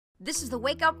This is the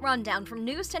Wake Up Rundown from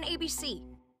NEWS10 ABC.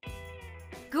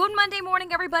 Good Monday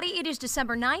morning, everybody. It is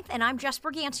December 9th, and I'm Jess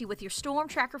Berganti with your Storm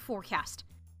Tracker forecast.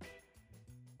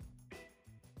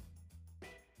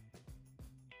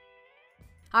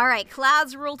 All right,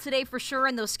 clouds rule today for sure,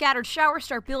 and those scattered showers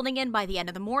start building in by the end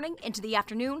of the morning into the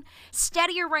afternoon.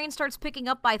 Steadier rain starts picking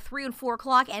up by 3 and 4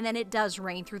 o'clock, and then it does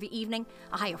rain through the evening.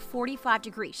 A high of 45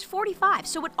 degrees, 45.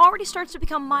 So it already starts to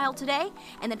become mild today,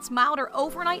 and then it's milder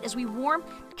overnight as we warm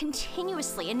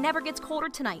continuously and never gets colder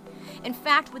tonight. In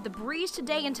fact, with the breeze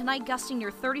today and tonight gusting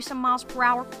near 30-some miles per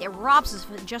hour, it robs us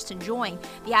of just enjoying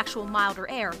the actual milder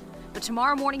air. But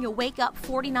tomorrow morning, you'll wake up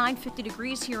 49, 50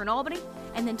 degrees here in Albany,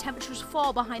 and then temperatures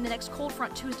fall behind the next cold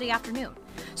front Tuesday afternoon.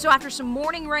 So after some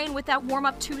morning rain with that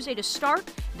warm-up Tuesday to start,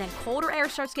 then colder air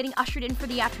starts getting ushered in for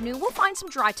the afternoon. We'll find some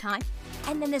dry time.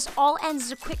 And then this all ends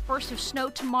as a quick burst of snow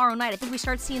tomorrow night. I think we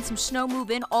start seeing some snow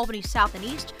move in Albany south and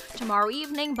east tomorrow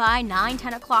evening by 9,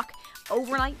 10 o'clock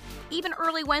overnight. Even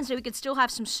early Wednesday, we could still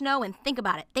have some snow, and think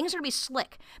about it. Things are going to be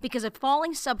slick because of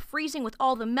falling sub-freezing with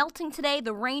all the melting today,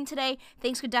 the rain today.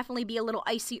 Things could definitely be a little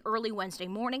icy early Wednesday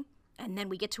morning. And then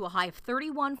we get to a high of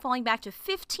 31, falling back to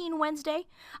 15 Wednesday.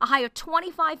 A high of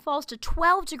 25 falls to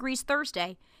 12 degrees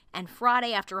Thursday. And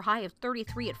Friday, after a high of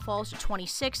 33, it falls to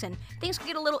 26. And things could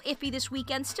get a little iffy this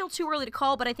weekend. Still too early to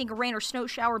call, but I think a rain or snow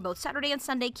shower both Saturday and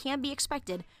Sunday can be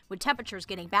expected, with temperatures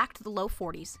getting back to the low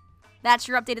 40s. That's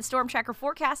your updated Storm Tracker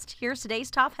forecast. Here's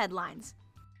today's top headlines.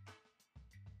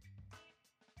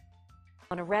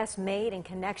 An arrest made in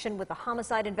connection with a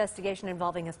homicide investigation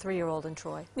involving a 3-year-old in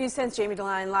Troy. News 10's Jamie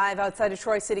DeLine live outside of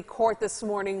Troy City Court this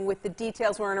morning with the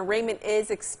details where an arraignment is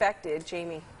expected.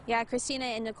 Jamie. Yeah, Christina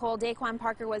and Nicole, Daquan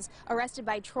Parker was arrested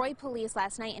by Troy police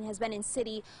last night and has been in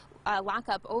city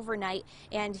lockup overnight,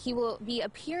 and he will be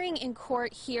appearing in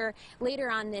court here later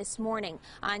on this morning.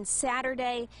 On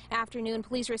Saturday afternoon,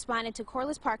 police responded to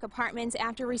Corliss Park Apartments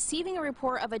after receiving a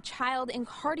report of a child in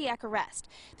cardiac arrest.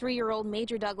 3-year-old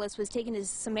Major Douglas was taken to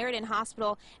Samaritan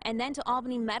Hospital and then to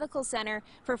Albany Medical Center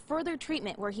for further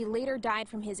treatment, where he later died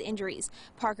from his injuries.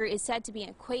 Parker is said to be an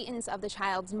acquaintance of the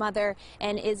child's mother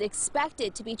and is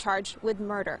expected to be charged with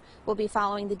murder. We'll be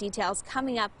following the details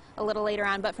coming up a little later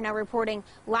on, but for now, reporting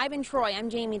live in Troy, I'm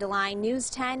Jamie DeLine, News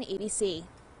 10 ABC.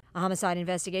 A homicide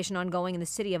investigation ongoing in the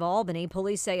city of Albany.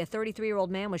 Police say a 33-year-old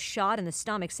man was shot in the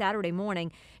stomach Saturday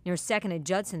morning near 2nd and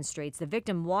Judson Streets. The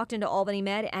victim walked into Albany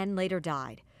Med and later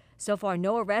died. So far,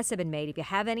 no arrests have been made. If you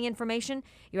have any information,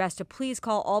 you're asked to please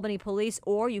call Albany Police,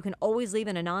 or you can always leave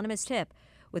an anonymous tip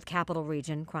with Capital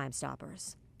Region Crime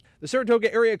Stoppers. The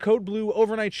Saratoga Area Code Blue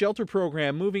overnight shelter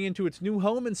program moving into its new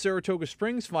home in Saratoga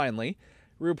Springs finally.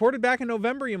 We reported back in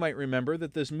November, you might remember,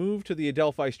 that this move to the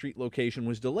Adelphi Street location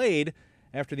was delayed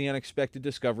after the unexpected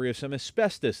discovery of some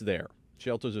asbestos there.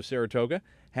 Shelters of Saratoga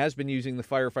has been using the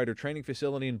firefighter training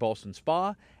facility in Ballston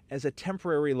Spa as a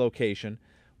temporary location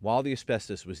while the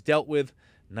asbestos was dealt with.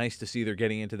 Nice to see they're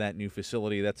getting into that new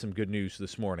facility. That's some good news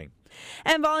this morning.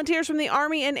 And volunteers from the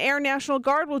Army and Air National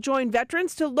Guard will join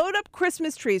veterans to load up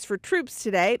Christmas trees for troops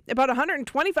today. About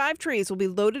 125 trees will be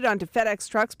loaded onto FedEx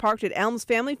trucks parked at Elms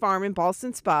Family Farm in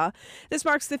Ballston Spa. This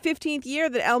marks the 15th year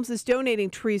that Elms is donating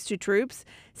trees to troops.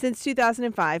 Since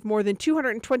 2005, more than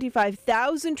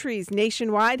 225,000 trees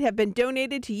nationwide have been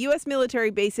donated to U.S. military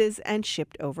bases and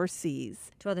shipped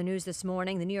overseas. To other news this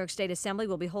morning, the New York State Assembly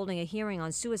will be holding a hearing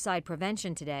on suicide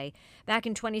prevention today. Back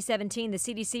in 2017, the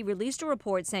CDC released a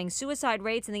report saying suicide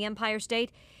rates in the Empire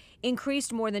State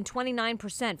increased more than 29%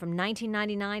 from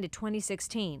 1999 to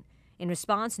 2016. In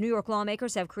response, New York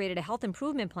lawmakers have created a health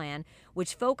improvement plan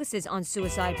which focuses on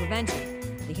suicide prevention.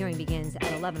 The hearing begins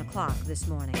at 11 o'clock this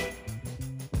morning.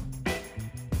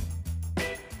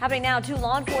 Happening now, 2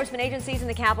 law enforcement agencies in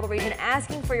the Capital Region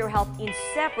asking for your help in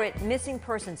separate missing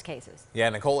persons cases. Yeah,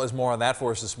 Nicole has more on that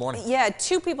for us this morning. Yeah,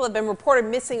 2 people have been reported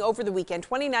missing over the weekend.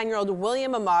 29-year-old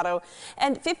William Amato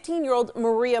and 15-year-old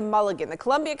Maria Mulligan. The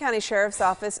Columbia County Sheriff's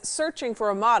Office searching for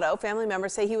Amato. Family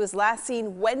members say he was last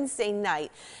seen Wednesday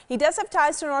night. He does have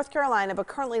ties to North Carolina, but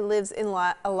currently lives in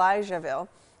Elijahville.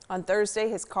 On Thursday,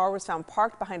 his car was found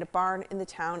parked behind a barn in the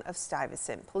town of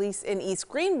Stuyvesant. Police in East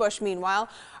Greenbush, meanwhile,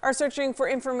 are searching for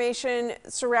information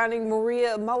surrounding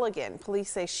Maria Mulligan.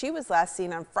 Police say she was last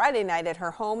seen on Friday night at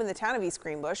her home in the town of East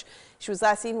Greenbush. She was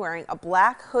last seen wearing a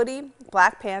black hoodie,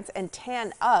 black pants, and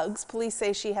tan Uggs. Police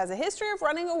say she has a history of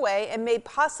running away and may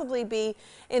possibly be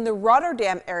in the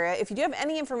Rotterdam area. If you do have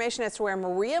any information as to where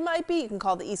Maria might be, you can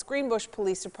call the East Greenbush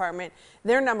Police Department.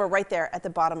 Their number right there at the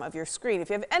bottom of your screen. If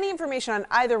you have any information on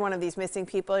either one of these missing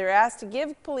people, you're asked to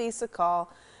give police a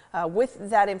call with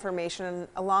that information,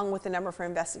 along with the number for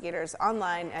investigators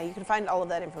online. You can find all of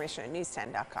that information at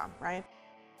news10.com, right?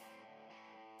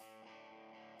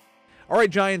 All right,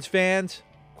 Giants fans,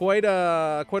 quite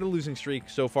a losing streak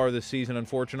so far this season,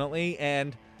 unfortunately,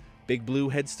 and Big Blue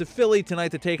heads to Philly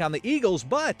tonight to take on the Eagles,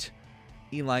 but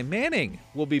Eli Manning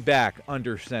will be back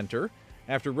under center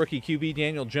after rookie QB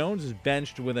Daniel Jones is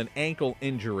benched with an ankle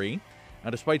injury. Now,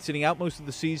 despite sitting out most of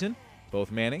the season,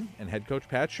 both Manning and head coach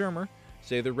Pat Shurmur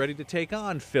say they're ready to take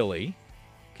on Philly.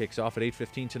 Kicks off at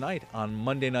 8:15 tonight on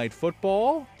Monday Night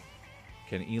Football.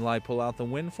 Can Eli pull out the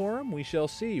win for him? We shall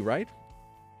see, right?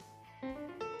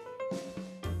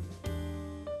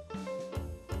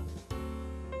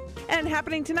 And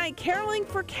happening tonight, caroling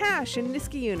for cash in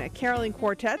Niskayuna. Caroling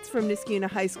quartets from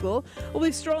Niskayuna High School will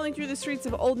be strolling through the streets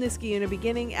of Old Niskayuna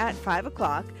beginning at 5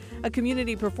 o'clock. A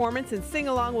community performance and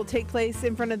sing-along will take place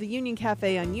in front of the Union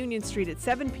Cafe on Union Street at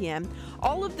 7 p.m.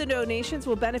 All of the donations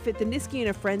will benefit the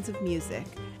Niskayuna Friends of Music.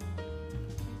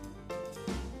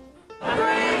 3,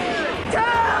 2, 1!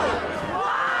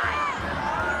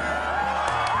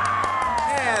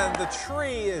 And the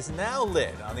tree is now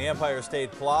lit on the Empire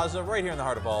State Plaza right here in the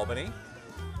heart of Albany.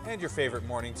 And your favorite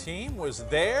morning team was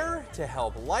there to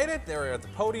help light it. They were at the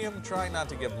podium trying not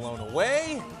to get blown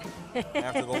away.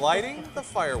 After the lighting, the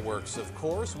fireworks, of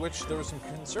course, which there was some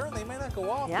concern they may not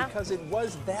go off because it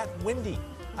was that windy.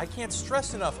 I can't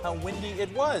stress enough how windy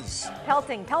it was.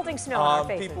 Pelting snow on our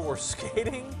faces. People were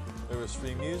skating. There was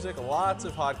free music, lots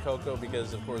of hot cocoa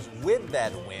because, of course, with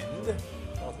that wind, it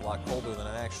was a lot colder than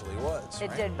it actually was.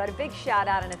 It did, but a big shout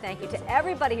out and a thank you to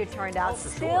everybody who turned out.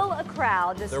 Still a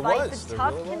crowd despite the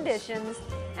tough conditions.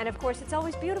 And of course, it's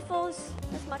always beautiful as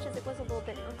much as it was a little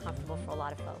bit uncomfortable for a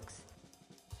lot of folks.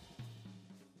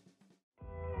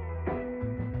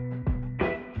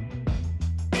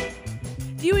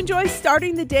 Do you enjoy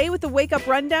starting the day with a Wake-Up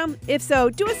Rundown? If so,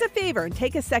 do us a favor and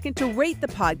take a second to rate the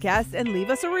podcast and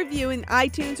leave us a review in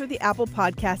iTunes or the Apple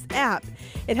Podcast app.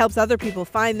 It helps other people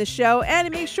find the show, and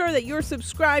it makes sure that you're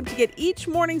subscribed to get each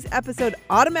morning's episode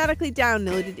automatically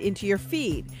downloaded into your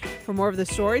feed. For more of the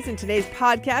stories in today's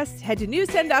podcast, head to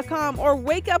news10.com or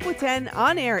Wake Up with 10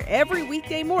 on air every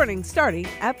weekday morning starting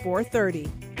at 4:30.